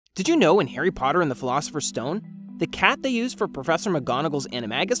Did you know in Harry Potter and the Philosopher's Stone, the cat they used for Professor McGonagall's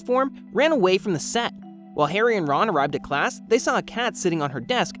animagus form ran away from the set? While Harry and Ron arrived at class, they saw a cat sitting on her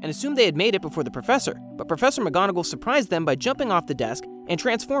desk and assumed they had made it before the professor, but Professor McGonagall surprised them by jumping off the desk and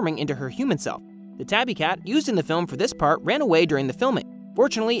transforming into her human self. The tabby cat used in the film for this part ran away during the filming.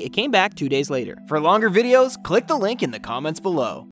 Fortunately, it came back 2 days later. For longer videos, click the link in the comments below.